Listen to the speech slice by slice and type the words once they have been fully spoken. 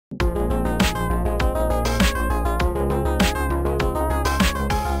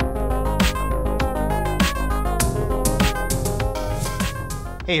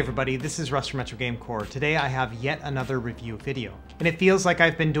Hey everybody, this is Russ from Retro Game Core. Today I have yet another review video. And it feels like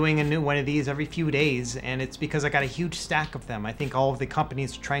I've been doing a new one of these every few days, and it's because I got a huge stack of them. I think all of the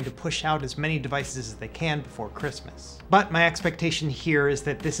companies are trying to push out as many devices as they can before Christmas. But my expectation here is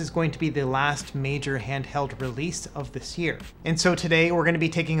that this is going to be the last major handheld release of this year. And so today we're going to be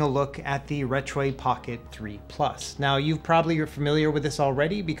taking a look at the Retroid Pocket 3 Plus. Now you probably are familiar with this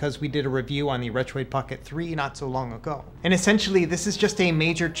already because we did a review on the Retroid Pocket 3 not so long ago. And essentially this is just a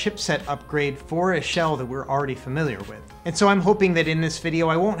major chipset upgrade for a shell that we're already familiar with. And so I'm hoping that in this video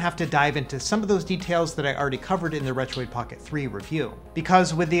I won't have to dive into some of those details that I already covered in the Retroid Pocket 3 review.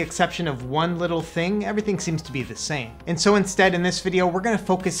 Because with the exception of one little thing, everything seems to be the same. And so instead in this video we're going to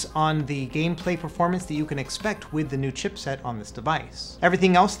focus on the gameplay performance that you can expect with the new chipset on this device.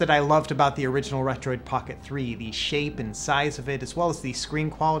 Everything else that I loved about the original Retroid Pocket 3, the shape and size of it as well as the screen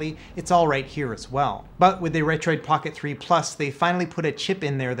quality, it's all right here as well. But with the Retroid Pocket 3 Plus, they finally put a chip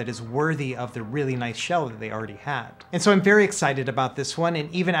in there that is worthy of the really nice shell that they already had. And so I'm very excited about this one,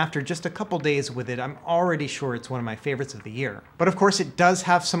 and even after just a couple days with it, I'm already sure it's one of my favorites of the year. But of course it does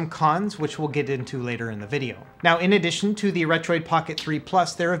have some cons, which we'll get into later in the video. Now in addition to the Retroid Pocket 3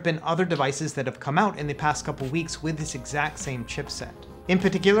 Plus, there have been other devices that have come out in the past couple weeks with this exact same chipset. In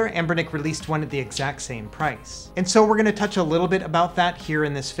particular, Anbernic released one at the exact same price. And so we're going to touch a little bit about that here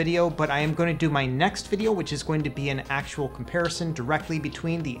in this video, but I am going to do my next video, which is going to be an actual comparison directly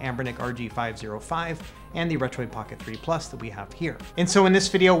between the Anbernic RG505 and the Retroid Pocket 3 Plus that we have here. And so in this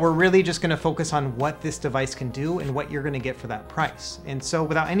video, we're really just going to focus on what this device can do and what you're going to get for that price. And so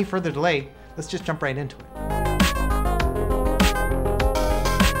without any further delay, let's just jump right into it.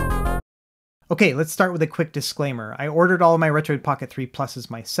 Okay, let's start with a quick disclaimer. I ordered all of my Retroid Pocket 3 Pluses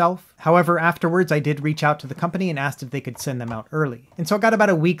myself. However, afterwards I did reach out to the company and asked if they could send them out early. And so I got about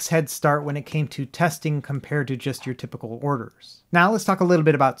a week's head start when it came to testing compared to just your typical orders. Now let's talk a little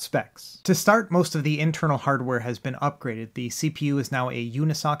bit about specs. To start, most of the internal hardware has been upgraded. The CPU is now a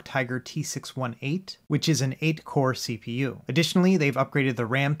Unisoc Tiger T618, which is an 8-core CPU. Additionally, they've upgraded the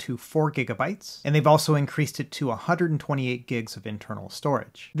RAM to 4 GB, and they've also increased it to 128 gigs of internal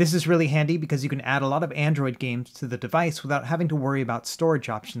storage. This is really handy because you can add a lot of Android games to the device without having to worry about storage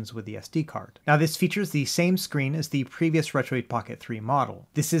options with the SD card. Now this features the same screen as the previous Retroid Pocket 3 model.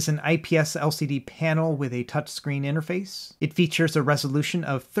 This is an IPS LCD panel with a touchscreen interface. It features a resolution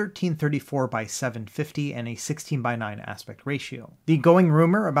of 1334 by 750 and a 16 by 9 aspect ratio. The going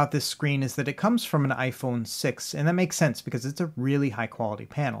rumor about this screen is that it comes from an iPhone 6, and that makes sense because it's a really high quality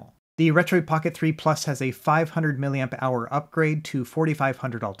panel. The Retroid Pocket 3 Plus has a 500 mAh upgrade to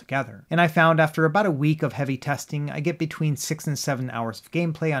 4500 altogether, and I found after about a week of heavy testing, I get between 6 and 7 hours of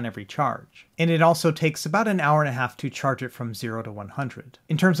gameplay on every charge. And it also takes about an hour and a half to charge it from 0 to 100.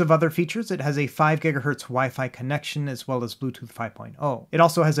 In terms of other features, it has a 5 GHz Wi-Fi connection as well as Bluetooth 5.0. It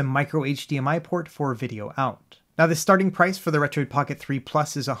also has a micro HDMI port for video out. Now the starting price for the Retroid Pocket 3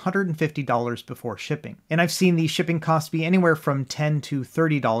 Plus is $150 before shipping, and I've seen the shipping costs be anywhere from $10 to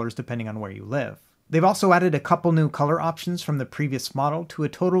 $30 depending on where you live. They've also added a couple new color options from the previous model to a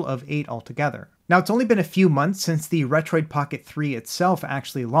total of 8 altogether. Now it's only been a few months since the Retroid Pocket 3 itself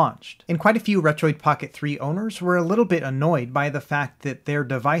actually launched, and quite a few Retroid Pocket 3 owners were a little bit annoyed by the fact that their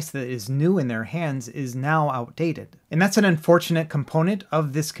device that is new in their hands is now outdated. And that's an unfortunate component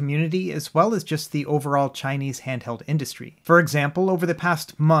of this community as well as just the overall Chinese handheld industry. For example, over the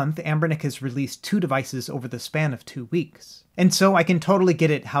past month, Anbernic has released 2 devices over the span of 2 weeks. And so I can totally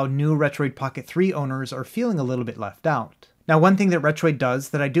get it how new Retroid Pocket 3 owners are feeling a little bit left out. Now one thing that Retroid does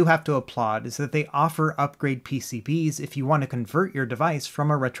that I do have to applaud is that they offer upgrade PCBs if you want to convert your device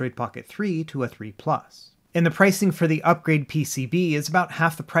from a Retroid Pocket 3 to a 3 Plus. And the pricing for the upgrade PCB is about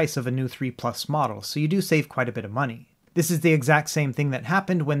half the price of a new 3 Plus model, so you do save quite a bit of money. This is the exact same thing that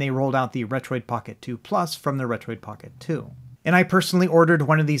happened when they rolled out the Retroid Pocket 2 Plus from the Retroid Pocket 2. And I personally ordered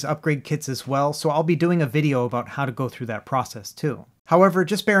one of these upgrade kits as well, so I'll be doing a video about how to go through that process too. However,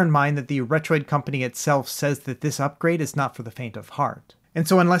 just bear in mind that the Retroid company itself says that this upgrade is not for the faint of heart. And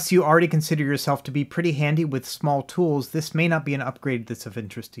so unless you already consider yourself to be pretty handy with small tools, this may not be an upgrade that's of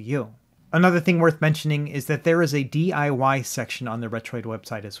interest to you. Another thing worth mentioning is that there is a DIY section on the Retroid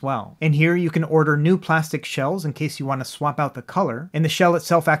website as well. And here you can order new plastic shells in case you want to swap out the color, and the shell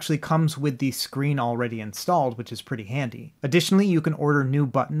itself actually comes with the screen already installed, which is pretty handy. Additionally, you can order new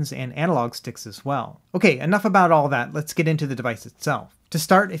buttons and analog sticks as well. Okay, enough about all that, let's get into the device itself. To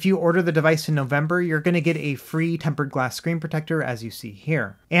start, if you order the device in November, you're going to get a free tempered glass screen protector as you see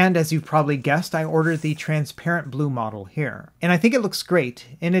here. And as you've probably guessed, I ordered the transparent blue model here. And I think it looks great.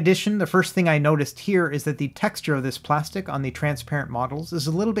 In addition, the first thing I noticed here is that the texture of this plastic on the transparent models is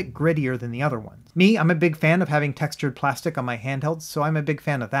a little bit grittier than the other ones. Me, I'm a big fan of having textured plastic on my handhelds, so I'm a big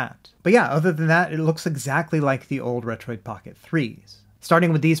fan of that. But yeah, other than that, it looks exactly like the old Retroid Pocket 3s.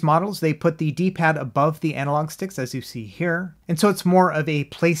 Starting with these models, they put the D-pad above the analog sticks as you see here, and so it's more of a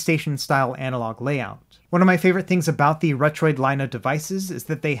PlayStation-style analog layout. One of my favorite things about the Retroid line of devices is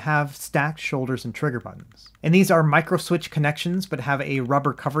that they have stacked shoulders and trigger buttons. And these are micro-switch connections but have a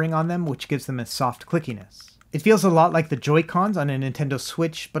rubber covering on them which gives them a soft clickiness. It feels a lot like the Joy-Cons on a Nintendo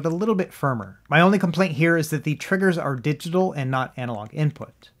Switch, but a little bit firmer. My only complaint here is that the triggers are digital and not analog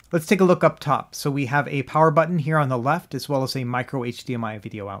input. Let's take a look up top. So we have a power button here on the left, as well as a micro HDMI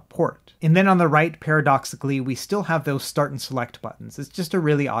video out port. And then on the right, paradoxically, we still have those start and select buttons. It's just a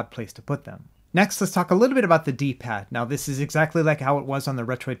really odd place to put them. Next, let's talk a little bit about the D-pad. Now this is exactly like how it was on the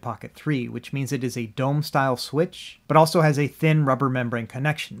Retroid Pocket 3, which means it is a dome-style switch, but also has a thin rubber membrane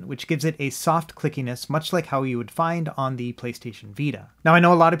connection, which gives it a soft clickiness much like how you would find on the PlayStation Vita. Now I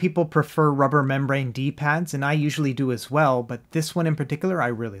know a lot of people prefer rubber membrane D-pads, and I usually do as well, but this one in particular I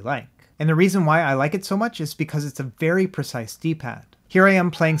really like. And the reason why I like it so much is because it's a very precise D-pad. Here I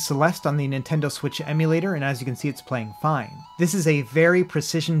am playing Celeste on the Nintendo Switch emulator, and as you can see it's playing fine. This is a very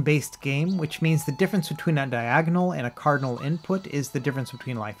precision-based game, which means the difference between a diagonal and a cardinal input is the difference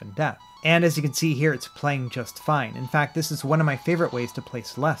between life and death. And as you can see here, it's playing just fine. In fact, this is one of my favorite ways to play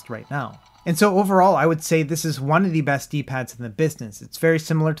Celeste right now. And so overall, I would say this is one of the best D-pads in the business. It's very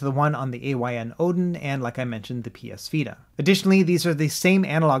similar to the one on the AYN Odin and, like I mentioned, the PS Vita. Additionally, these are the same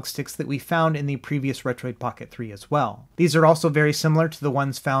analog sticks that we found in the previous Retroid Pocket 3 as well. These are also very similar to the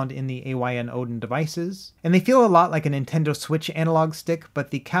ones found in the AYN Odin devices, and they feel a lot like a Nintendo Switch analog stick, but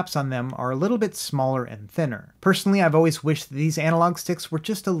the caps on them are a little bit smaller and thinner. Personally, I've always wished that these analog sticks were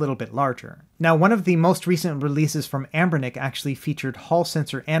just a little bit larger. Now, one of the most recent releases from Ambernic actually featured Hall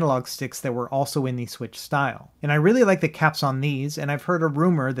sensor analog sticks that were also in the Switch style. And I really like the caps on these, and I've heard a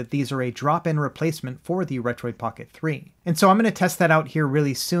rumor that these are a drop-in replacement for the Retroid Pocket 3. And so I'm going to test that out here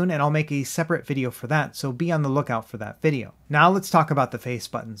really soon, and I'll make a separate video for that, so be on the lookout for that video. Now let's talk about the face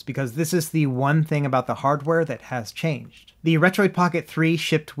buttons, because this is the one thing about the hardware that has changed. The Retroid Pocket 3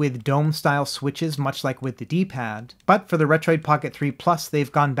 shipped with dome-style switches much like with the D-pad, but for the Retroid Pocket 3 Plus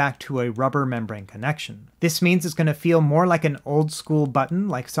they've gone back to a rubber membrane connection. This means it's going to feel more like an old-school button,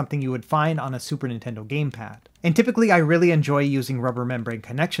 like something you would find on a Super Nintendo gamepad. And typically I really enjoy using rubber membrane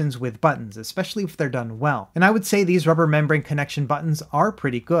connections with buttons, especially if they're done well. And I would say these rubber membrane connection buttons are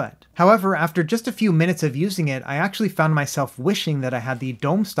pretty good. However, after just a few minutes of using it, I actually found myself wishing that I had the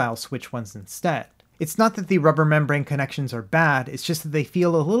dome-style switch ones instead. It's not that the rubber membrane connections are bad, it's just that they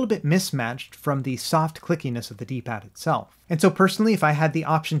feel a little bit mismatched from the soft clickiness of the D-pad itself. And so personally, if I had the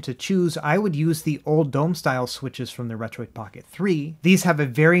option to choose, I would use the old dome-style switches from the Retroid Pocket 3. These have a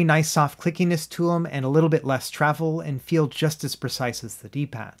very nice soft clickiness to them and a little bit less travel and feel just as precise as the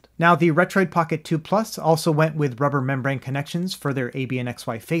D-pad. Now, the Retroid Pocket 2 Plus also went with rubber membrane connections for their A, B, and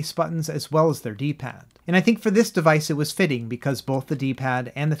XY face buttons as well as their D-pad. And I think for this device it was fitting because both the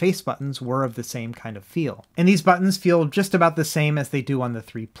D-pad and the face buttons were of the same kind of feel. And these buttons feel just about the same as they do on the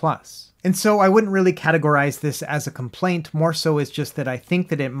 3 Plus. And so I wouldn't really categorize this as a complaint, more so as just that I think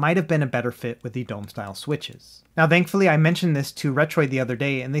that it might have been a better fit with the dome-style switches. Now thankfully I mentioned this to Retroid the other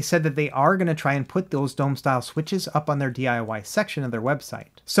day, and they said that they are going to try and put those dome-style switches up on their DIY section of their website.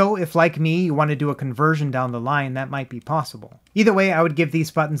 So if, like me, you want to do a conversion down the line, that might be possible. Either way, I would give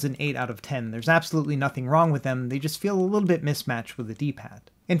these buttons an 8 out of 10. There's absolutely nothing wrong with them, they just feel a little bit mismatched with the D-pad.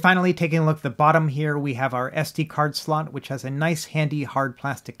 And finally, taking a look at the bottom here, we have our SD card slot, which has a nice handy hard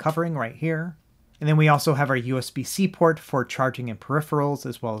plastic covering right here. And then we also have our USB-C port for charging and peripherals,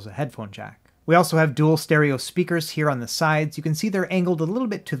 as well as a headphone jack. We also have dual stereo speakers here on the sides. You can see they're angled a little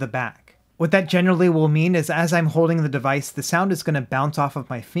bit to the back. What that generally will mean is as I'm holding the device, the sound is going to bounce off of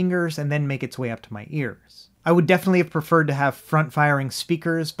my fingers and then make its way up to my ears. I would definitely have preferred to have front-firing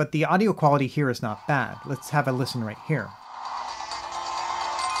speakers, but the audio quality here is not bad. Let's have a listen right here.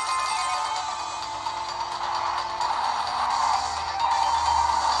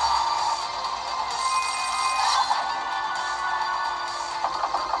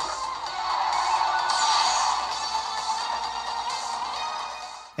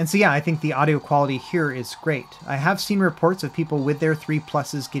 And so yeah, I think the audio quality here is great. I have seen reports of people with their 3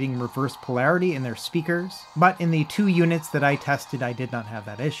 Pluses getting reverse polarity in their speakers, but in the 2 units that I tested, I did not have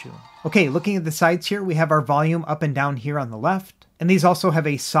that issue. Okay, looking at the sides here, we have our volume up and down here on the left, and these also have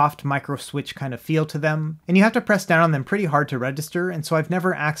a soft micro switch kind of feel to them, and you have to press down on them pretty hard to register, and so I've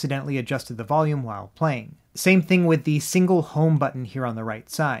never accidentally adjusted the volume while playing. Same thing with the single home button here on the right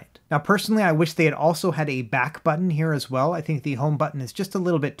side. Now personally, I wish they had also had a back button here as well. I think the home button is just a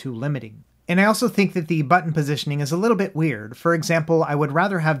little bit too limiting. And I also think that the button positioning is a little bit weird. For example, I would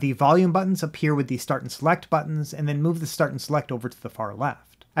rather have the volume buttons appear with the start and select buttons, and then move the start and select over to the far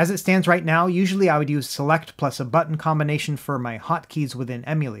left. As it stands right now, usually I would use select plus a button combination for my hotkeys within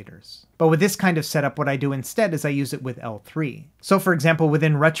emulators. But with this kind of setup, what I do instead is I use it with L3. So for example,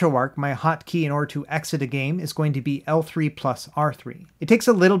 within RetroArch, my hotkey in order to exit a game is going to be L3 plus R3. It takes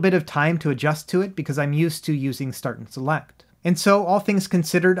a little bit of time to adjust to it because I'm used to using start and select. And so, all things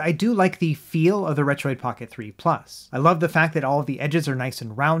considered, I do like the feel of the Retroid Pocket 3 Plus. I love the fact that all of the edges are nice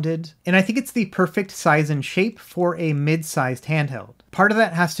and rounded, and I think it's the perfect size and shape for a mid-sized handheld. Part of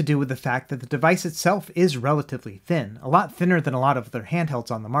that has to do with the fact that the device itself is relatively thin, a lot thinner than a lot of other handhelds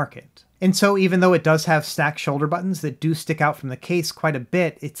on the market. And so even though it does have stacked shoulder buttons that do stick out from the case quite a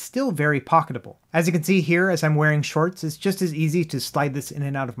bit, it's still very pocketable. As you can see here, as I'm wearing shorts, it's just as easy to slide this in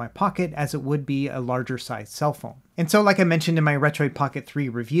and out of my pocket as it would be a larger sized cell phone. And so like I mentioned in my Retroid Pocket 3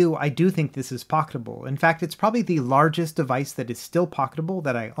 review, I do think this is pocketable. In fact, it's probably the largest device that is still pocketable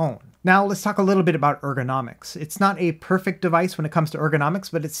that I own. Now let's talk a little bit about ergonomics. It's not a perfect device when it comes to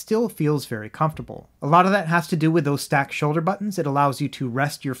ergonomics, but it still feels very comfortable. A lot of that has to do with those stacked shoulder buttons. It allows you to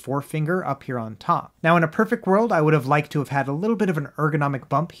rest your forefinger up here on top. Now in a perfect world, I would have liked to have had a little bit of an ergonomic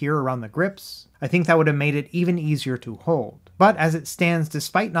bump here around the grips. I think that would have made it even easier to hold. But as it stands,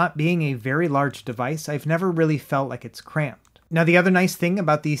 despite not being a very large device, I've never really felt like it's cramped. Now the other nice thing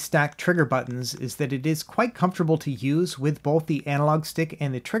about these stacked trigger buttons is that it is quite comfortable to use with both the analog stick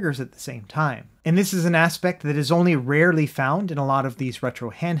and the triggers at the same time. And this is an aspect that is only rarely found in a lot of these retro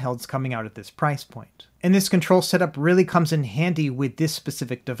handhelds coming out at this price point. And this control setup really comes in handy with this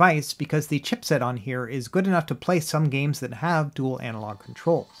specific device because the chipset on here is good enough to play some games that have dual analog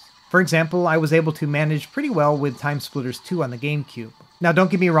controls. For example, I was able to manage pretty well with Time Splitters 2 on the GameCube. Now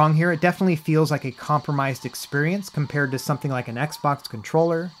don't get me wrong here, it definitely feels like a compromised experience compared to something like an Xbox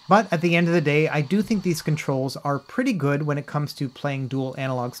controller, but at the end of the day, I do think these controls are pretty good when it comes to playing dual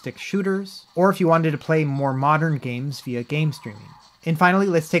analog stick shooters, or if you wanted to play more modern games via game streaming. And finally,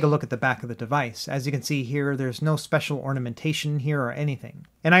 let's take a look at the back of the device. As you can see here, there's no special ornamentation here or anything.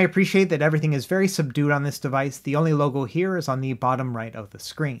 And I appreciate that everything is very subdued on this device. The only logo here is on the bottom right of the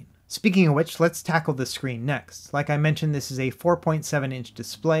screen. Speaking of which, let's tackle the screen next. Like I mentioned, this is a 4.7-inch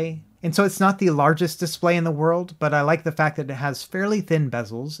display, and so it's not the largest display in the world, but I like the fact that it has fairly thin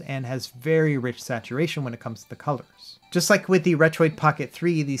bezels and has very rich saturation when it comes to the colors. Just like with the Retroid Pocket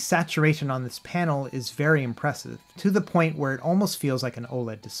 3, the saturation on this panel is very impressive, to the point where it almost feels like an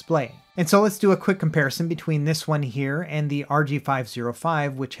OLED display. And so let's do a quick comparison between this one here and the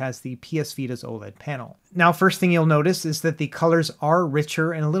RG505, which has the PS Vita's OLED panel. Now, first thing you'll notice is that the colors are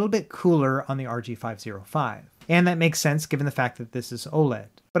richer and a little bit cooler on the RG505. And that makes sense given the fact that this is OLED.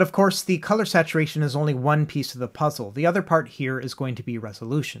 But of course, the color saturation is only one piece of the puzzle. The other part here is going to be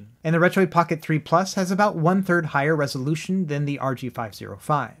resolution. And the Retroid Pocket 3 Plus has about 1/3 higher resolution than the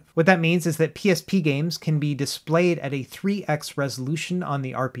RG505. What that means is that PSP games can be displayed at a 3x resolution on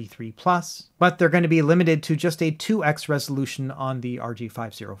the RP3 Plus, but they're going to be limited to just a 2x resolution on the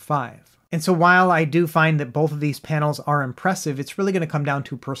RG505. And so while I do find that both of these panels are impressive, it's really going to come down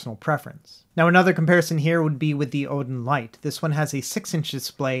to personal preference. Now another comparison here would be with the Odin Lite. This one has a 6-inch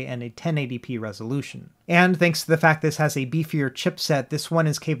display and a 1080p resolution. And thanks to the fact this has a beefier chipset, this one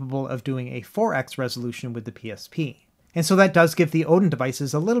is capable of doing a 4x resolution with the PSP. And so that does give the Odin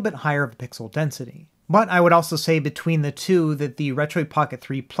devices a little bit higher of a pixel density. But I would also say between the two that the Retroid Pocket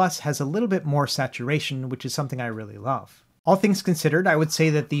 3 Plus has a little bit more saturation, which is something I really love. All things considered, I would say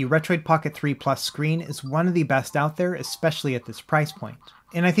that the Retroid Pocket 3 Plus screen is one of the best out there, especially at this price point.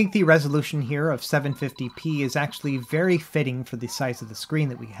 And I think the resolution here of 750p is actually very fitting for the size of the screen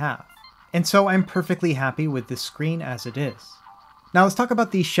that we have. And so I'm perfectly happy with this screen as it is. Now let's talk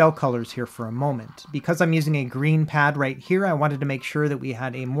about the shell colors here for a moment. Because I'm using a green pad right here, I wanted to make sure that we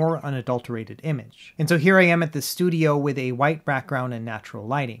had a more unadulterated image. And so here I am at the studio with a white background and natural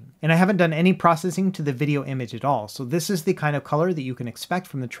lighting. And I haven't done any processing to the video image at all, so this is the kind of color that you can expect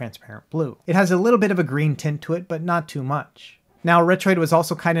from the transparent blue. It has a little bit of a green tint to it, but not too much. Now, Retroid was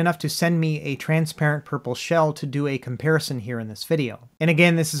also kind enough to send me a transparent purple shell to do a comparison here in this video. And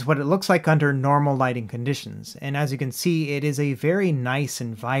again, this is what it looks like under normal lighting conditions, and as you can see, it is a very nice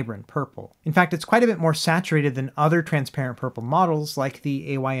and vibrant purple. In fact, it's quite a bit more saturated than other transparent purple models like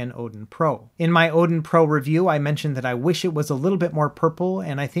the AYN Odin Pro. In my Odin Pro review, I mentioned that I wish it was a little bit more purple,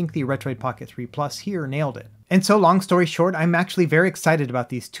 and I think the Retroid Pocket 3 Plus here nailed it. And so, long story short, I'm actually very excited about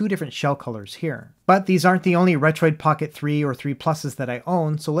these two different shell colors here. But these aren't the only Retroid Pocket 3 or 3 Pluses that I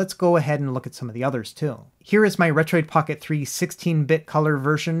own, so let's go ahead and look at some of the others too. Here is my Retroid Pocket 3 16-bit color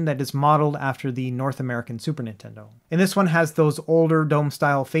version that is modeled after the North American Super Nintendo. And this one has those older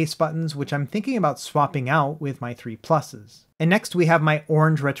dome-style face buttons, which I'm thinking about swapping out with my 3 Pluses. And next we have my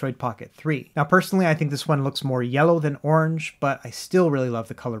orange Retroid Pocket 3. Now personally, I think this one looks more yellow than orange, but I still really love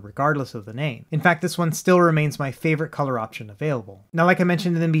the color regardless of the name. In fact, this one still remains my favorite color option available. Now, like I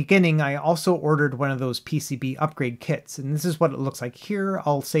mentioned in the beginning, I also ordered one of those PCB upgrade kits, and this is what it looks like here.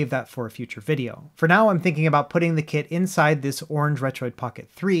 I'll save that for a future video. For now, I'm thinking about putting the kit inside this orange Retroid Pocket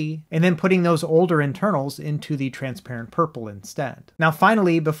 3, and then putting those older internals into the transparent purple instead. Now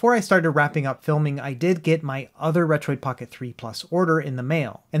finally, before I started wrapping up filming, I did get my other Retroid Pocket 3 Plus order in the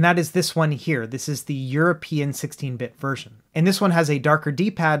mail, and that is this one here. This is the European 16-bit version. And this one has a darker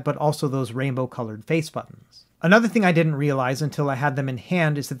D-pad, but also those rainbow colored face buttons. Another thing I didn't realize until I had them in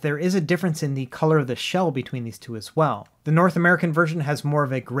hand is that there is a difference in the color of the shell between these two as well. The North American version has more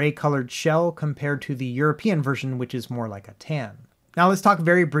of a gray colored shell compared to the European version, which is more like a tan. Now let's talk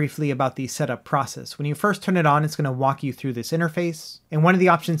very briefly about the setup process. When you first turn it on, it's going to walk you through this interface, and one of the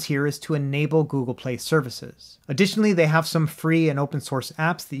options here is to enable Google Play services. Additionally, they have some free and open source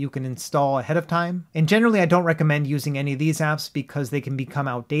apps that you can install ahead of time, and generally I don't recommend using any of these apps because they can become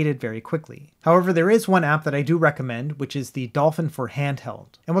outdated very quickly. However, there is one app that I do recommend, which is the Dolphin for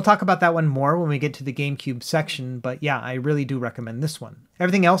handheld, and we'll talk about that one more when we get to the GameCube section, but yeah, I really do recommend this one.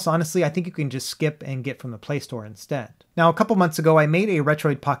 Everything else, honestly, I think you can just skip and get from the Play Store instead. Now, a couple months ago, I made a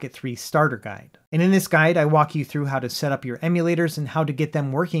Retroid Pocket 3 starter guide. And in this guide, I walk you through how to set up your emulators and how to get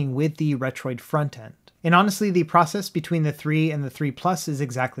them working with the Retroid front end. And honestly, the process between the 3 and the 3 Plus is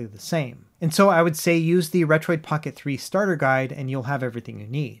exactly the same. And so I would say use the Retroid Pocket 3 starter guide and you'll have everything you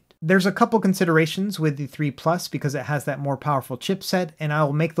need. There's a couple considerations with the 3 Plus because it has that more powerful chipset, and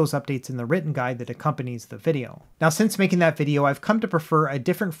I'll make those updates in the written guide that accompanies the video. Now, since making that video, I've come to prefer a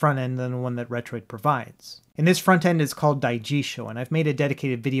different front end than the one that Retroid provides. And this front end is called Daijisho, and I've made a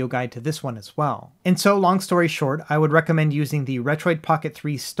dedicated video guide to this one as well. And so, long story short, I would recommend using the Retroid Pocket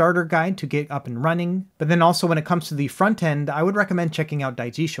 3 starter guide to get up and running, but then also when it comes to the front end, I would recommend checking out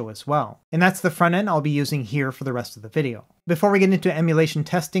Daijisho as well. And that's the front end I'll be using here for the rest of the video. Before we get into emulation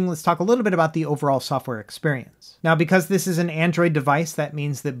testing, let's talk a little bit about the overall software experience. Now, because this is an Android device, that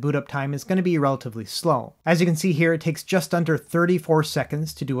means that boot up time is going to be relatively slow. As you can see here, it takes just under 34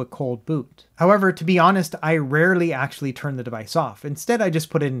 seconds to do a cold boot. However, to be honest, I rarely actually turn the device off. Instead, I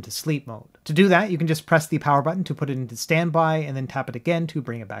just put it into sleep mode. To do that, you can just press the power button to put it into standby and then tap it again to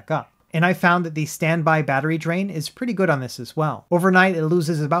bring it back up. And I found that the standby battery drain is pretty good on this as well. Overnight, it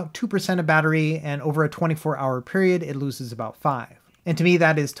loses about 2% of battery, and over a 24-hour period, it loses about 5%. And to me,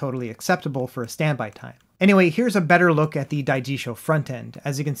 that is totally acceptable for a standby time. Anyway, here's a better look at the Daijisho front end.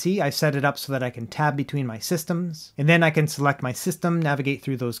 As you can see, I've set it up so that I can tab between my systems, and then I can select my system, navigate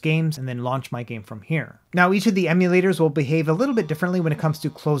through those games, and then launch my game from here. Now, each of the emulators will behave a little bit differently when it comes to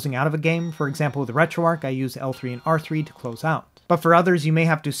closing out of a game. For example, with RetroArch, I use L3 and R3 to close out. But for others, you may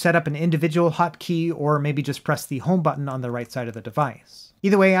have to set up an individual hotkey or maybe just press the home button on the right side of the device.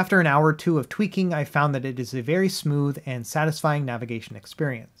 Either way, after an hour or two of tweaking, I found that it is a very smooth and satisfying navigation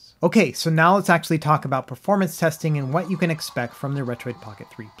experience. Okay, so now let's actually talk about performance testing and what you can expect from the Retroid Pocket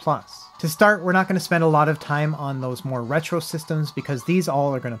 3 Plus. To start, we're not going to spend a lot of time on those more retro systems because these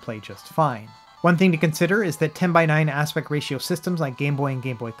all are going to play just fine. One thing to consider is that 10:9 aspect ratio systems like Game Boy and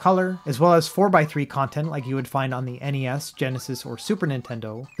Game Boy Color, as well as 4:3 content like you would find on the NES, Genesis, or Super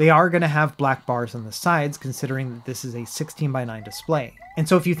Nintendo, they are going to have black bars on the sides considering that this is a 16:9 display. And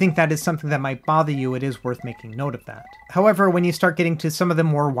so if you think that is something that might bother you, it is worth making note of that. However, when you start getting to some of the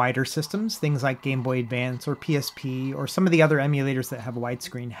more wider systems, things like Game Boy Advance or PSP, or some of the other emulators that have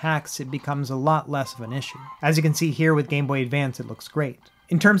widescreen hacks, it becomes a lot less of an issue. As you can see here with Game Boy Advance, it looks great.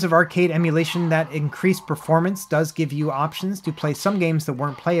 In terms of arcade emulation, that increased performance does give you options to play some games that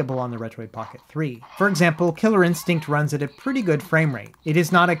weren't playable on the Retroid Pocket 3. For example, Killer Instinct runs at a pretty good frame rate. It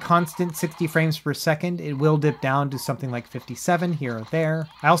is not a constant 60 frames per second, it will dip down to something like 57 here or there.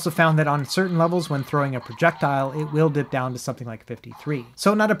 I also found that on certain levels when throwing a projectile, it will dip down to something like 53.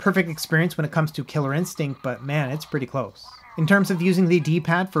 So not a perfect experience when it comes to Killer Instinct, but man, it's pretty close. In terms of using the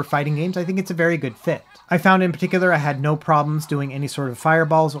D-pad for fighting games, I think it's a very good fit. I found in particular I had no problems doing any sort of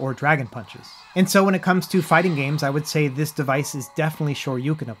fireballs or dragon punches. And so when it comes to fighting games, I would say this device is definitely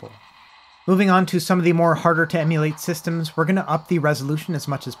Shoryukenable. Moving on to some of the more harder to emulate systems, we're going to up the resolution as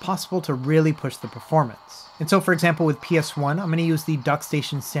much as possible to really push the performance. And so for example with PS1, I'm going to use the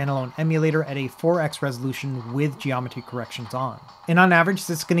DuckStation standalone emulator at a 4x resolution with geometry corrections on. And on average,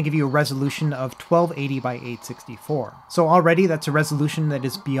 this is going to give you a resolution of 1280 by 864. So already that's a resolution that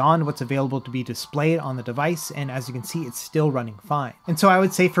is beyond what's available to be displayed on the device, and as you can see, it's still running fine. And so I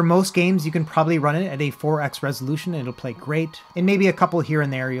would say for most games, you can probably run it at a 4x resolution and it'll play great, and maybe a couple here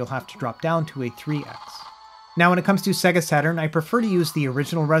and there you'll have to drop down to a 3x. Now when it comes to Sega Saturn, I prefer to use the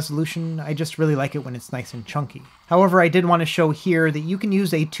original resolution. I just really like it when it's nice and chunky. However, I did want to show here that you can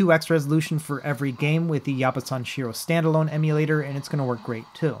use a 2x resolution for every game with the Yabasan Shiro standalone emulator, and it's going to work great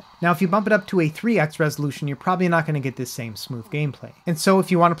too. Now if you bump it up to a 3x resolution, you're probably not going to get this same smooth gameplay. And so if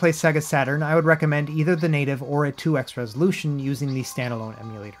you want to play Sega Saturn, I would recommend either the native or a 2x resolution using the standalone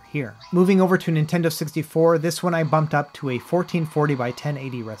emulator here. Moving over to Nintendo 64, this one I bumped up to a 1440 by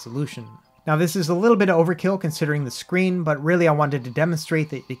 1080 resolution. Now this is a little bit of overkill considering the screen, but really I wanted to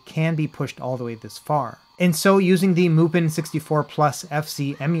demonstrate that it can be pushed all the way this far. And so using the Mupen 64 Plus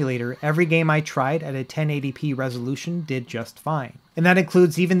FC emulator, every game I tried at a 1080p resolution did just fine. And that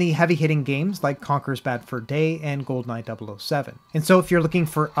includes even the heavy-hitting games like Conker's Bad Fur Day and GoldenEye 007. And so if you're looking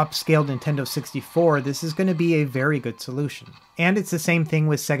for upscaled Nintendo 64, this is going to be a very good solution. And it's the same thing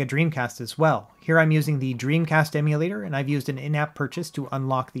with Sega Dreamcast as well. Here I'm using the Dreamcast emulator, and I've used an in-app purchase to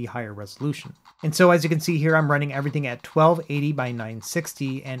unlock the higher resolution. And so as you can see here, I'm running everything at 1280 by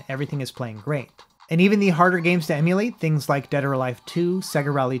 960, and everything is playing great. And even the harder games to emulate, things like Dead or Alive 2,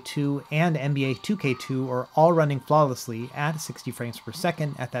 Sega Rally 2, and NBA 2K2 are all running flawlessly at 60 frames per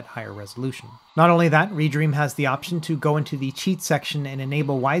second at that higher resolution. Not only that, Redream has the option to go into the cheat section and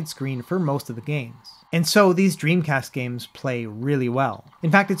enable widescreen for most of the games. And so these Dreamcast games play really well.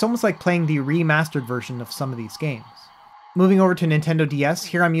 In fact, it's almost like playing the remastered version of some of these games. Moving over to Nintendo DS,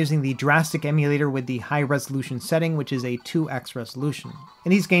 here I'm using the Drastic emulator with the high resolution setting, which is a 2x resolution.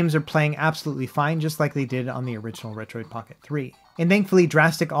 And these games are playing absolutely fine, just like they did on the original Retroid Pocket 3. And thankfully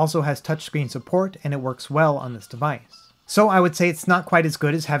Drastic also has touchscreen support, and it works well on this device. So I would say it's not quite as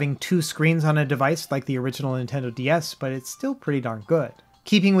good as having two screens on a device like the original Nintendo DS, but it's still pretty darn good.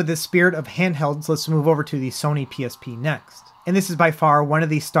 Keeping with the spirit of handhelds, let's move over to the Sony PSP next. And this is by far one of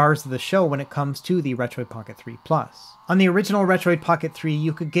the stars of the show when it comes to the Retroid Pocket 3 Plus. On the original Retroid Pocket 3,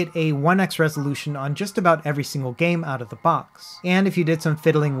 you could get a 1x resolution on just about every single game out of the box. And if you did some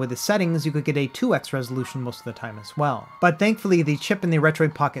fiddling with the settings, you could get a 2x resolution most of the time as well. But thankfully, the chip in the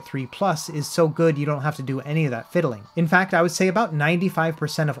Retroid Pocket 3 Plus is so good you don't have to do any of that fiddling. In fact, I would say about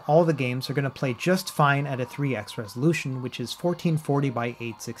 95% of all the games are going to play just fine at a 3x resolution, which is 1440 by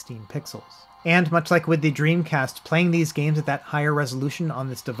 816 pixels. And much like with the Dreamcast, playing these games at that higher resolution on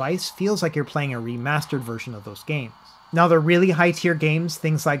this device feels like you're playing a remastered version of those games. Now the really high tier games,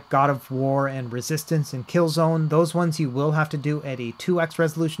 things like God of War and Resistance and Killzone, those ones you will have to do at a 2x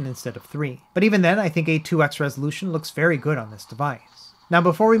resolution instead of 3. But even then, I think a 2x resolution looks very good on this device. Now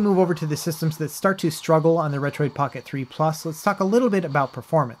before we move over to the systems that start to struggle on the Retroid Pocket 3 Plus, let's talk a little bit about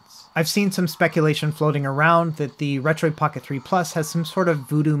performance. I've seen some speculation floating around that the Retroid Pocket 3 Plus has some sort of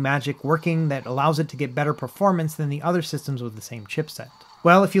voodoo magic working that allows it to get better performance than the other systems with the same chipset.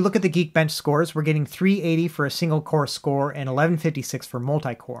 Well, if you look at the Geekbench scores, we're getting 380 for a single core score and 1156 for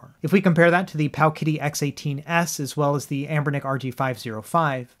multi-core. If we compare that to the Powkiddy X18S as well as the Anbernic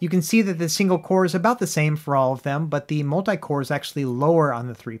RG505, you can see that the single core is about the same for all of them, but the multi-core is actually lower on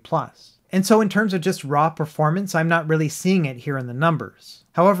the 3 Plus. And so in terms of just raw performance, I'm not really seeing it here in the numbers.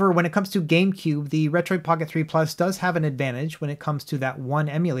 However, when it comes to GameCube, the Retroid Pocket 3 Plus does have an advantage when it comes to that one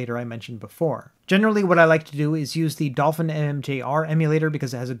emulator I mentioned before. Generally, what I like to do is use the Dolphin MMJR emulator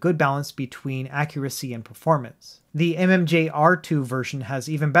because it has a good balance between accuracy and performance. The MMJR2 version has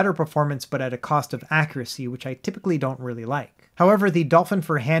even better performance but at a cost of accuracy, which I typically don't really like. However, the Dolphin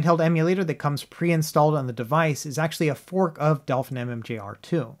for handheld emulator that comes pre-installed on the device is actually a fork of Dolphin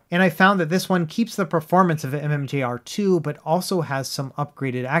MMJR2. And I found that this one keeps the performance of MMJR2 but also has some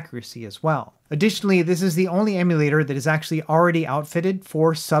upgraded accuracy as well. Additionally, this is the only emulator that is actually already outfitted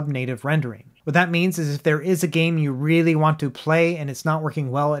for sub-native rendering. What that means is if there is a game you really want to play and it's not working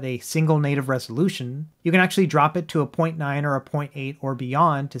well at a single native resolution, you can actually drop it to a 0.9 or a 0.8 or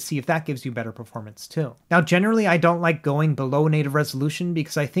beyond to see if that gives you better performance too. Now generally I don't like going below native resolution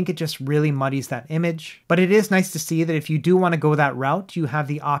because I think it just really muddies that image, but it is nice to see that if you do want to go that route, you have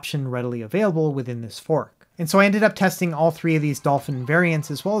the option readily available within this fork. And so I ended up testing all 3 of these Dolphin variants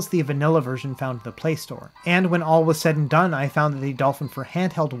as well as the vanilla version found in the Play Store. And when all was said and done, I found that the Dolphin for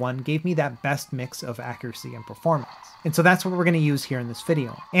handheld one gave me that best mix of accuracy and performance. And so that's what we're going to use here in this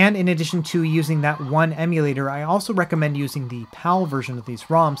video. And in addition to using that one emulator, I also recommend using the PAL version of these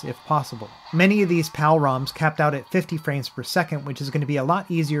ROMs if possible. Many of these PAL ROMs capped out at 50 frames per second, which is going to be a lot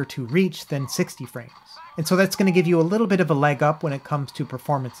easier to reach than 60 frames. And so that's going to give you a little bit of a leg up when it comes to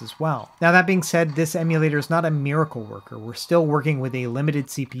performance as well. Now that being said, this emulator is not a miracle worker. We're still working with a limited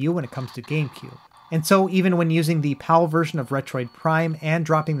CPU when it comes to GameCube. And so even when using the PAL version of Retroid Prime and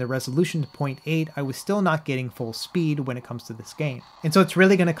dropping the resolution to 0.8, I was still not getting full speed when it comes to this game. And so it's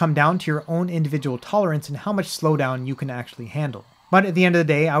really going to come down to your own individual tolerance and how much slowdown you can actually handle. But at the end of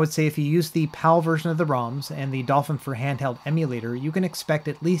the day, I would say if you use the PAL version of the ROMs and the Dolphin for handheld emulator, you can expect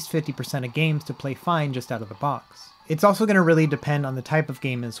at least 50% of games to play fine just out of the box. It's also going to really depend on the type of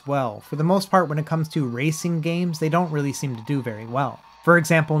game as well. For the most part, when it comes to racing games, they don't really seem to do very well. For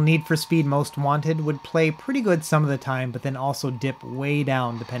example, Need for Speed Most Wanted would play pretty good some of the time, but then also dip way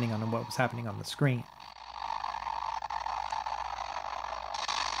down depending on what was happening on the screen.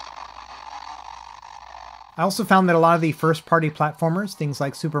 I also found that a lot of the first-party platformers, things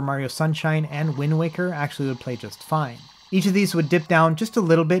like Super Mario Sunshine and Wind Waker, actually would play just fine. Each of these would dip down just a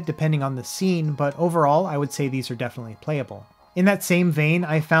little bit depending on the scene, but overall I would say these are definitely playable. In that same vein,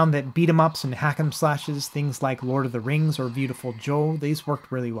 I found that beat-em-ups and hack-em-slashes, things like Lord of the Rings or Beautiful Joe, these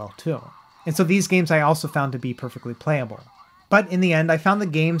worked really well too. And so these games I also found to be perfectly playable. But in the end, I found the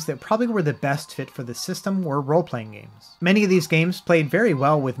games that probably were the best fit for the system were role-playing games. Many of these games played very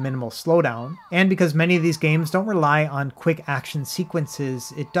well with minimal slowdown, and because many of these games don't rely on quick action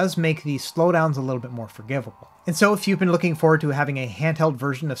sequences, it does make these slowdowns a little bit more forgivable. And so if you've been looking forward to having a handheld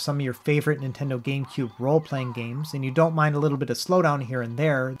version of some of your favorite Nintendo GameCube role-playing games, and you don't mind a little bit of slowdown here and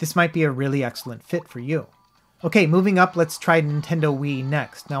there, this might be a really excellent fit for you. Okay, moving up, let's try Nintendo Wii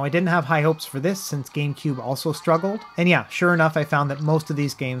next. Now, I didn't have high hopes for this since GameCube also struggled. And yeah, sure enough, I found that most of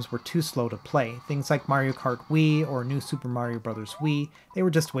these games were too slow to play. Things like Mario Kart Wii or New Super Mario Bros. Wii, they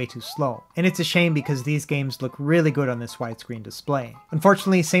were just way too slow. And it's a shame because these games look really good on this widescreen display.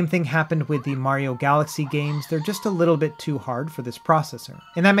 Unfortunately, same thing happened with the Mario Galaxy games. They're just a little bit too hard for this processor.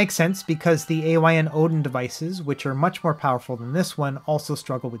 And that makes sense because the AYN Odin devices, which are much more powerful than this one, also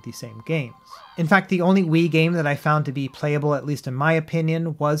struggle with these same games. In fact, the only Wii game that I found to be playable, at least in my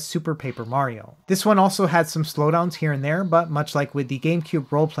opinion, was Super Paper Mario. This one also had some slowdowns here and there, but much like with the GameCube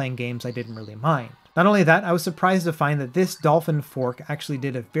role-playing games, I didn't really mind. Not only that, I was surprised to find that this Dolphin fork actually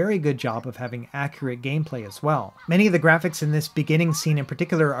did a very good job of having accurate gameplay as well. Many of the graphics in this beginning scene in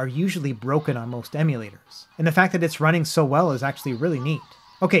particular are usually broken on most emulators, and the fact that it's running so well is actually really neat.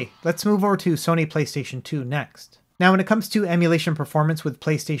 Okay, let's move over to Sony PlayStation 2 next. Now, when it comes to emulation performance with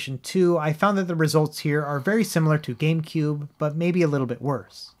PlayStation 2, I found that the results here are very similar to GameCube, but maybe a little bit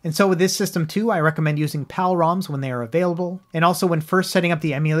worse. And so with this system too, I recommend using PAL ROMs when they are available, and also when first setting up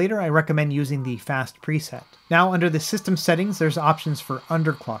the emulator, I recommend using the fast preset. Now, under the system settings, there's options for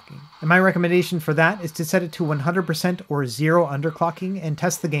underclocking, and my recommendation for that is to set it to 100% or 0 underclocking and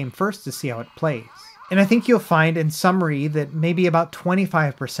test the game first to see how it plays. And I think you'll find in summary that maybe about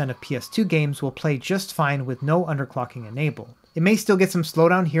 25% of PS2 games will play just fine with no underclocking enabled. It may still get some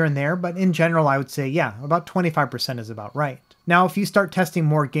slowdown here and there, but in general I would say yeah, about 25% is about right. Now if you start testing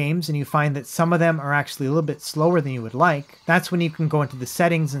more games and you find that some of them are actually a little bit slower than you would like, that's when you can go into the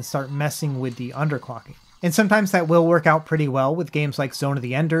settings and start messing with the underclocking. And sometimes that will work out pretty well with games like Zone of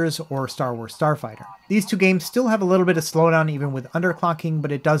the Enders or Star Wars Starfighter. These two games still have a little bit of slowdown even with underclocking,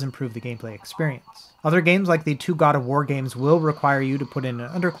 but it does improve the gameplay experience. Other games like the two God of War games will require you to put in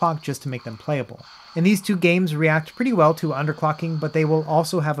an underclock just to make them playable. And these two games react pretty well to underclocking, but they will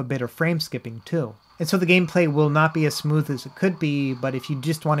also have a bit of frame skipping too. And so the gameplay will not be as smooth as it could be, but if you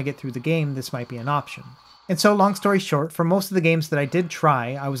just want to get through the game, this might be an option. And so, long story short, for most of the games that I did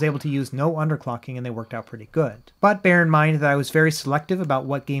try, I was able to use no underclocking and they worked out pretty good. But bear in mind that I was very selective about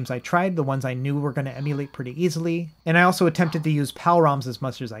what games I tried, the ones I knew were going to emulate pretty easily, and I also attempted to use PAL ROMs as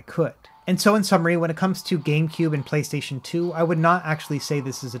much as I could. And so in summary, when it comes to GameCube and PlayStation 2, I would not actually say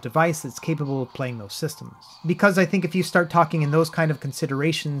this is a device that's capable of playing those systems. Because I think if you start talking in those kind of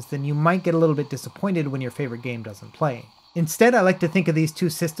considerations, then you might get a little bit disappointed when your favorite game doesn't play. Instead, I like to think of these two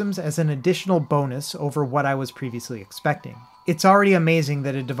systems as an additional bonus over what I was previously expecting. It's already amazing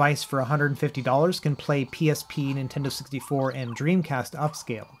that a device for $150 can play PSP, Nintendo 64, and Dreamcast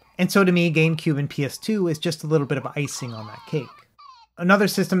upscaled. And so to me, GameCube and PS2 is just a little bit of icing on that cake. Another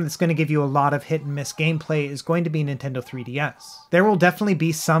system that's going to give you a lot of hit and miss gameplay is going to be Nintendo 3DS. There will definitely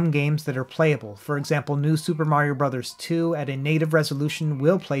be some games that are playable. For example, New Super Mario Bros. 2 at a native resolution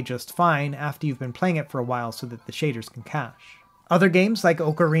will play just fine after you've been playing it for a while so that the shaders can cache. Other games like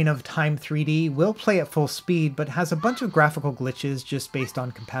Ocarina of Time 3D will play at full speed, but has a bunch of graphical glitches just based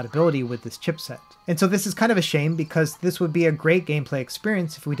on compatibility with this chipset. And so this is kind of a shame because this would be a great gameplay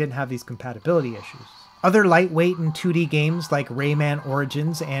experience if we didn't have these compatibility issues. Other lightweight and 2D games like Rayman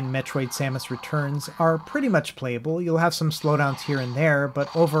Origins and Metroid Samus Returns are pretty much playable. You'll have some slowdowns here and there,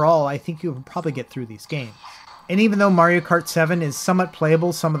 but overall I think you'll probably get through these games. And even though Mario Kart 7 is somewhat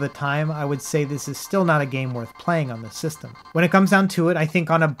playable some of the time, I would say this is still not a game worth playing on this system. When it comes down to it, I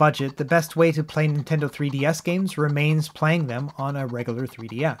think on a budget, the best way to play Nintendo 3DS games remains playing them on a regular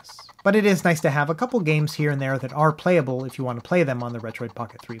 3DS. But it is nice to have a couple games here and there that are playable if you want to play them on the Retroid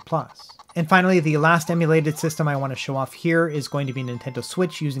Pocket 3 Plus. And finally, the last emulated system I want to show off here is going to be Nintendo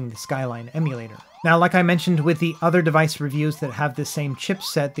Switch using the Skyline emulator. Now, like I mentioned with the other device reviews that have this same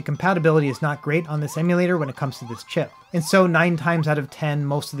chipset, the compatibility is not great on this emulator when it comes to this chip. And so 9 times out of 10,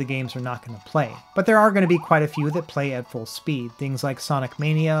 most of the games are not going to play. But there are going to be quite a few that play at full speed, things like Sonic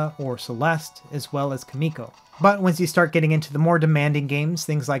Mania or Celeste, as well as Kamiko. But once you start getting into the more demanding games,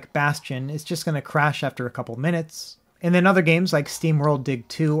 things like Bastion, it's just going to crash after a couple minutes. And then other games like SteamWorld Dig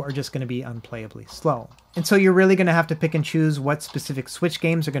 2 are just going to be unplayably slow. And so you're really going to have to pick and choose what specific Switch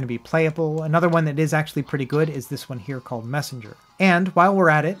games are going to be playable. Another one that is actually pretty good is this one here called Messenger. And while we're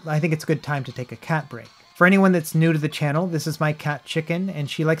at it, I think it's a good time to take a cat break. For anyone that's new to the channel, this is my cat Chicken, and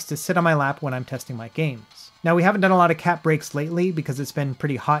she likes to sit on my lap when I'm testing my games. Now, we haven't done a lot of cat breaks lately because it's been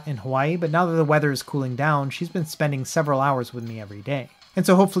pretty hot in Hawaii, but now that the weather is cooling down, she's been spending several hours with me every day. And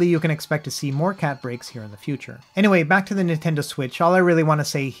so hopefully you can expect to see more cat breaks here in the future. Anyway, back to the Nintendo Switch, all I really want to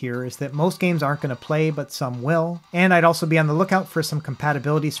say here is that most games aren't going to play, but some will. And I'd also be on the lookout for some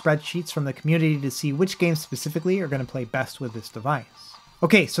compatibility spreadsheets from the community to see which games specifically are going to play best with this device.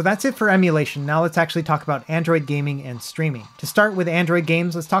 Okay, so that's it for emulation. Now let's actually talk about Android gaming and streaming. To start with Android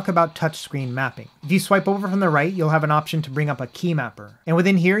games, let's talk about touchscreen mapping. If you swipe over from the right, you'll have an option to bring up a key mapper. And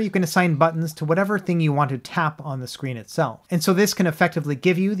within here, you can assign buttons to whatever thing you want to tap on the screen itself. And so this can effectively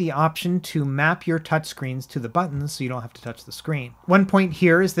give you the option to map your touchscreens to the buttons so you don't have to touch the screen. One point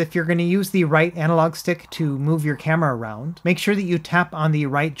here is that if you're going to use the right analog stick to move your camera around, make sure that you tap on the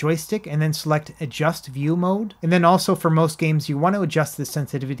right joystick and then select Adjust View Mode. And then also for most games, you want to adjust this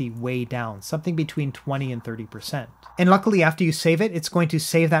sensitivity way down, something between 20 and 30%. And luckily after you save it, it's going to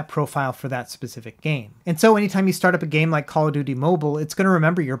save that profile for that specific game. And so anytime you start up a game like Call of Duty Mobile, it's going to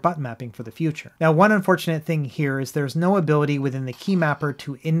remember your button mapping for the future. Now, one unfortunate thing here is there's no ability within the key mapper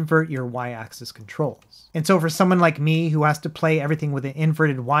to invert your Y-axis controls. And so for someone like me who has to play everything with an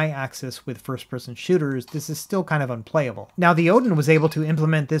inverted Y-axis with first-person shooters, this is still kind of unplayable. Now, the Odin was able to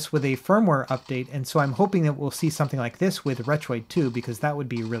implement this with a firmware update, and so I'm hoping that we'll see something like this with Retroid 2, because that would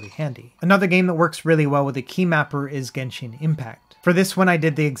be really handy. Another game that works really well with a key mapper is Genshin Impact. For this one, I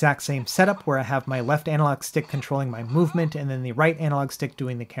did the exact same setup where I have my left analog stick controlling my movement and then the right analog stick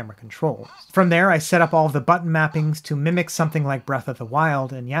doing the camera controls. From there, I set up all of the button mappings to mimic something like Breath of the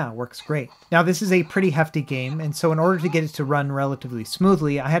Wild, and yeah, it works great. Now, this is a pretty hefty game, and so in order to get it to run relatively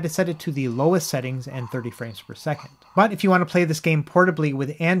smoothly, I had to set it to the lowest settings and 30 frames per second. But if you want to play this game portably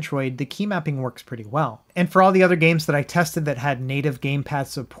with Android, the key mapping works pretty well. And for all the other games that I tested that had native gamepad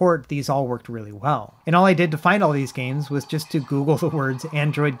support, these all worked really well. And all I did to find all these games was just to Google the words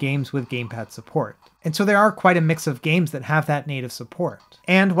Android games with gamepad support. And so there are quite a mix of games that have that native support.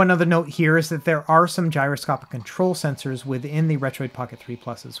 And one other note here is that there are some gyroscopic control sensors within the Retroid Pocket 3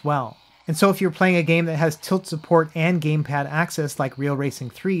 Plus as well. And so if you're playing a game that has tilt support and gamepad access like Real Racing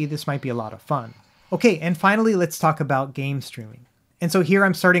 3, this might be a lot of fun. Okay, and finally let's talk about game streaming. And so here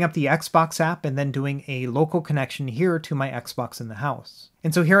I'm starting up the Xbox app and then doing a local connection here to my Xbox in the house.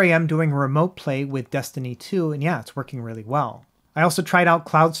 And so here I am doing remote play with Destiny 2, and yeah, it's working really well. I also tried out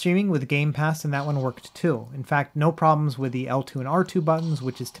cloud streaming with Game Pass, and that one worked too. In fact, no problems with the L2 and R2 buttons,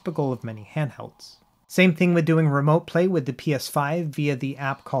 which is typical of many handhelds. Same thing with doing remote play with the PS5 via the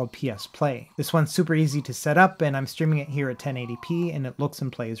app called PS Play. This one's super easy to set up, and I'm streaming it here at 1080p, and it looks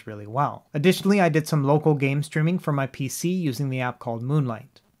and plays really well. Additionally, I did some local game streaming from my PC using the app called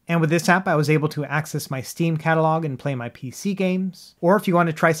Moonlight. And with this app, I was able to access my Steam catalog and play my PC games. Or if you want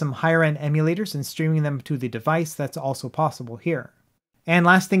to try some higher-end emulators and streaming them to the device, that's also possible here. And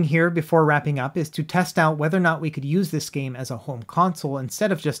last thing here before wrapping up is to test out whether or not we could use this game as a home console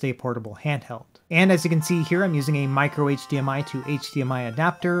instead of just a portable handheld. And as you can see here, I'm using a micro HDMI to HDMI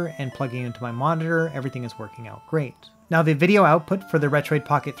adapter and plugging into my monitor. Everything is working out great. Now the video output for the Retroid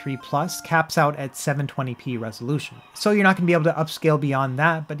Pocket 3 Plus caps out at 720p resolution, so you're not going to be able to upscale beyond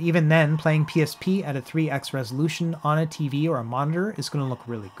that, but even then, playing PSP at a 3x resolution on a TV or a monitor is going to look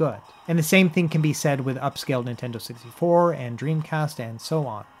really good. And the same thing can be said with upscaled Nintendo 64 and Dreamcast and so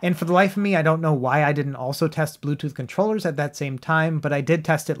on. And for the life of me, I don't know why I didn't also test Bluetooth controllers at that same time, but I did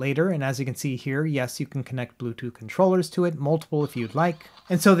test it later, and as you can see here, yes, you can connect Bluetooth controllers to it, multiple if you'd like.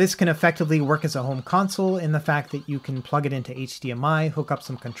 And so this can effectively work as a home console in the fact that you can plug it into HDMI, hook up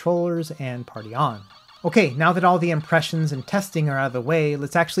some controllers, and party on. Okay, now that all the impressions and testing are out of the way,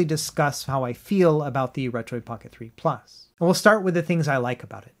 let's actually discuss how I feel about the Retroid Pocket 3 Plus. And we'll start with the things I like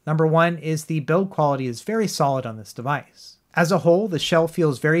about it. Number one is the build quality is very solid on this device. As a whole, the shell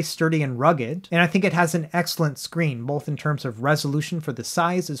feels very sturdy and rugged, and I think it has an excellent screen, both in terms of resolution for the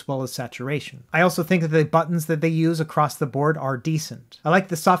size as well as saturation. I also think that the buttons that they use across the board are decent. I like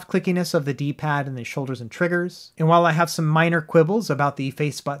the soft clickiness of the D-pad and the shoulders and triggers, and while I have some minor quibbles about the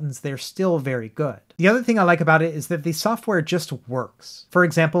face buttons, they're still very good. The other thing I like about it is that the software just works. For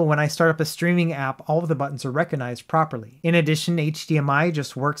example, when I start up a streaming app, all of the buttons are recognized properly. In addition, HDMI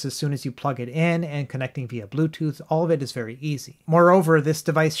just works as soon as you plug it in, and connecting via Bluetooth, all of it is very easy. Moreover, this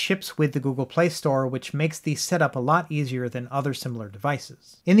device ships with the Google Play Store, which makes the setup a lot easier than other similar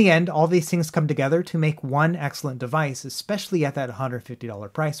devices. In the end, all these things come together to make one excellent device, especially at that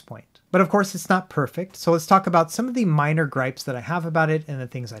 $150 price point. But of course, it's not perfect, so let's talk about some of the minor gripes that I have about it and the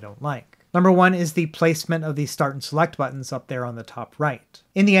things I don't like. Number one is the placement of the start and select buttons up there on the top right.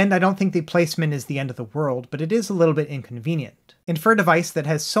 In the end, I don't think the placement is the end of the world, but it is a little bit inconvenient. And for a device that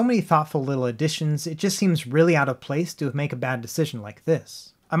has so many thoughtful little additions, it just seems really out of place to make a bad decision like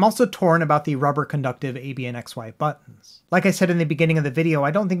this. I'm also torn about the rubber conductive A, B, and XY buttons. Like I said in the beginning of the video,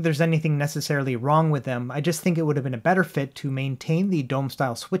 I don't think there's anything necessarily wrong with them, I just think it would have been a better fit to maintain the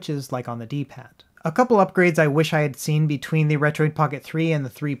dome-style switches like on the D-pad. A couple upgrades I wish I had seen between the Retroid Pocket 3 and the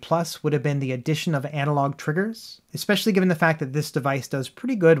 3 Plus would have been the addition of analog triggers, especially given the fact that this device does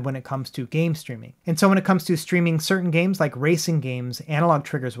pretty good when it comes to game streaming. And so when it comes to streaming certain games like racing games, analog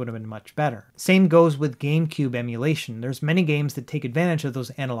triggers would have been much better. Same goes with GameCube emulation. There's many games that take advantage of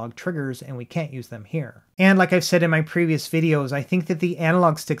those analog triggers and we can't use them here. And like I've said in my previous videos, I think that the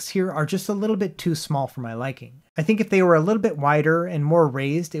analog sticks here are just a little bit too small for my liking. I think if they were a little bit wider and more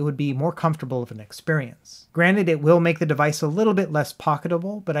raised, it would be more comfortable of an experience. Granted, it will make the device a little bit less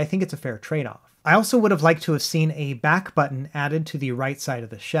pocketable, but I think it's a fair trade-off. I also would have liked to have seen a back button added to the right side of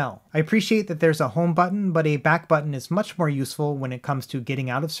the shell. I appreciate that there's a home button, but a back button is much more useful when it comes to getting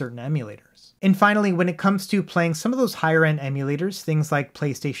out of certain emulators. And finally, when it comes to playing some of those higher-end emulators, things like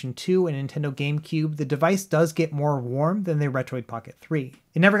PlayStation 2 and Nintendo GameCube, the device does get more warm than the Retroid Pocket 3.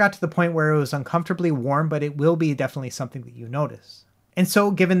 It never got to the point where it was uncomfortably warm, but it will be definitely something that you notice. And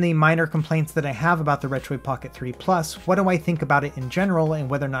so, given the minor complaints that I have about the Retroid Pocket 3 Plus, what do I think about it in general and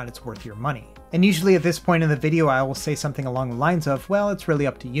whether or not it's worth your money? And usually at this point in the video I will say something along the lines of, well, it's really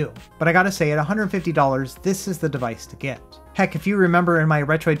up to you. But I gotta say, at $150, this is the device to get. Heck, if you remember in my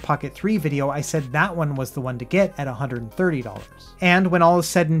Retroid Pocket 3 video, I said that one was the one to get at $130. And when all is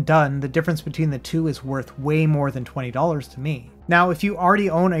said and done, the difference between the two is worth way more than $20 to me. Now, if you already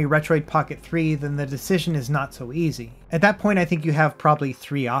own a Retroid Pocket 3, then the decision is not so easy. At that point, I think you have probably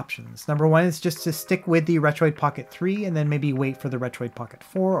three options. Number one is just to stick with the Retroid Pocket 3 and then maybe wait for the Retroid Pocket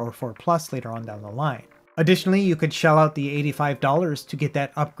 4 or 4 Plus later on down the line. Additionally, you could shell out the $85 to get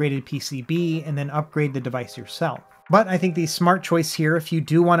that upgraded PCB and then upgrade the device yourself. But I think the smart choice here, if you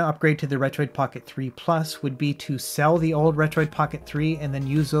do want to upgrade to the Retroid Pocket 3 Plus, would be to sell the old Retroid Pocket 3 and then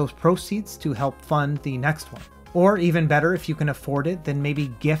use those proceeds to help fund the next one. Or even better, if you can afford it, then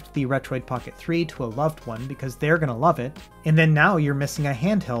maybe gift the Retroid Pocket 3 to a loved one because they're gonna love it, and then now you're missing a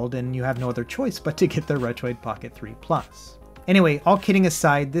handheld and you have no other choice but to get the Retroid Pocket 3 Plus. Anyway, all kidding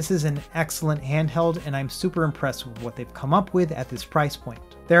aside, this is an excellent handheld and I'm super impressed with what they've come up with at this price point.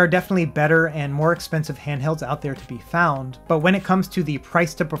 There are definitely better and more expensive handhelds out there to be found, but when it comes to the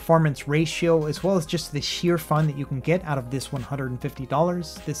price to performance ratio as well as just the sheer fun that you can get out of this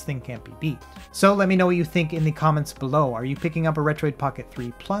 $150, this thing can't be beat. So let me know what you think in the comments below. Are you picking up a Retroid Pocket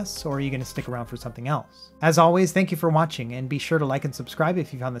 3 Plus or are you going to stick around for something else? As always, thank you for watching and be sure to like and subscribe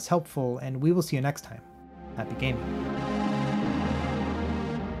if you found this helpful, and we will see you next time. Happy gaming.